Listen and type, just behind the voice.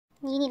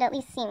You need to at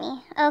least see me.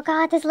 Oh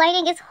god, this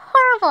lighting is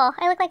horrible.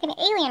 I look like an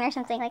alien or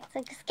something. Like it's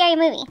like a scary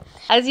movie.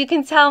 As you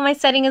can tell, my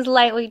setting is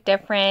lightweight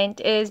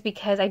different is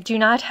because I do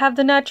not have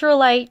the natural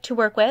light to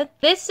work with.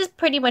 This is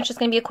pretty much just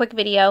going to be a quick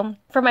video.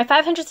 For my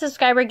 500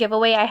 subscriber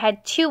giveaway, I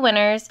had 2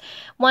 winners.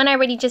 One I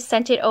already just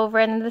sent it over,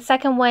 and the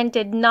second one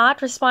did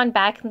not respond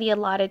back in the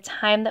allotted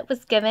time that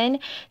was given.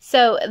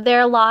 So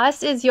their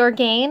loss is your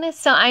gain.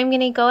 So I'm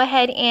going to go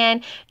ahead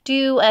and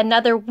do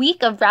another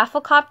week of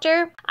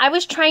rafflecoptor. I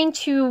was trying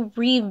to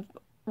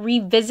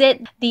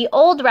revisit the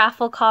old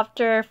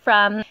rafflecopter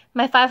from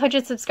my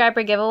 500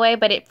 subscriber giveaway,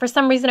 but for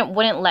some reason it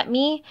wouldn't let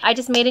me. I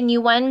just made a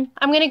new one.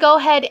 I'm gonna go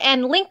ahead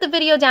and link the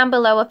video down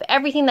below of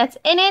everything that's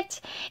in it.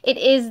 It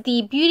is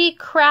the Beauty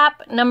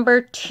Crap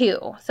number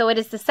 2. So it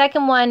is the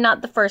second one,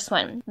 not the first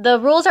one. The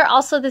rules are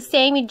also the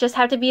same. You just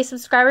have to be a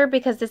subscriber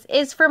because this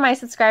is for my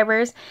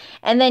subscribers.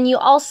 And then you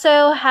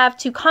also have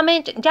to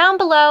comment down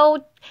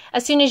below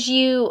as soon as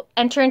you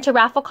enter into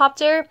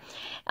rafflecopter.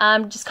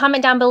 Just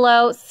comment down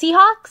below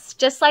Seahawks,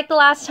 just like the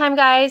last time,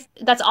 guys.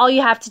 That's all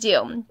you have to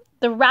do.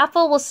 The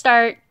raffle will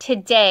start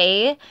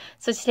today.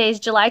 So today is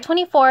July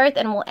 24th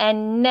and will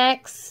end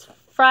next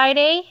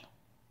Friday,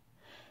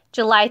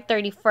 July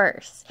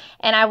 31st.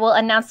 And I will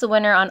announce the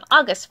winner on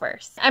August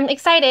 1st. I'm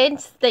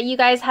excited that you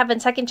guys have a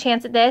second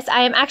chance at this.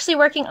 I am actually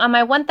working on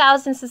my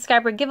 1,000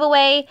 subscriber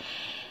giveaway.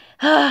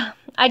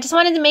 I just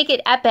wanted to make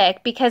it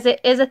epic because it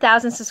is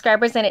 1,000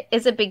 subscribers and it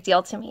is a big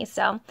deal to me.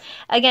 So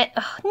again,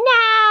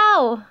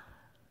 no!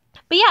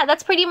 But yeah,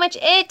 that's pretty much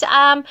it.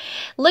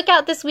 Look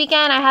out this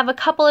weekend. I have a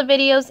couple of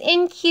videos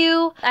in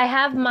queue. I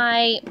have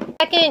my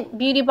second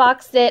beauty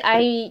box that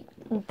I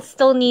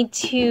still need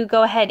to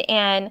go ahead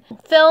and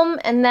film.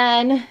 And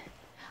then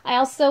I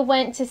also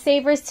went to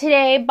Savers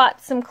today,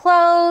 bought some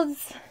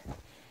clothes.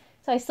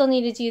 So I still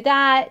need to do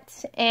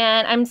that,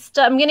 and I'm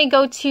gonna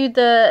go to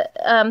the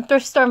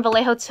thrift store in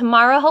Vallejo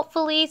tomorrow,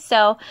 hopefully.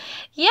 So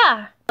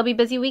yeah, it'll be a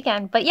busy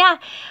weekend. But yeah,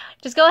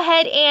 just go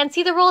ahead and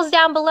see the rules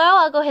down below.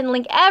 I'll go ahead and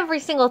link every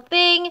single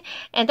thing,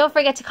 and don't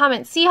forget to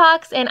comment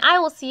Seahawks. And I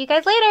will see you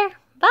guys later.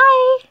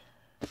 Bye.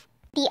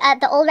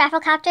 The old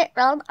rafflecopter,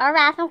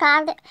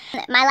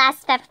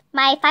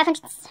 my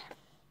 500.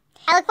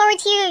 I look forward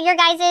to your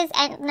guys's,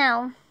 and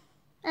no,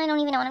 I don't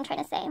even know what I'm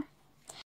trying to say.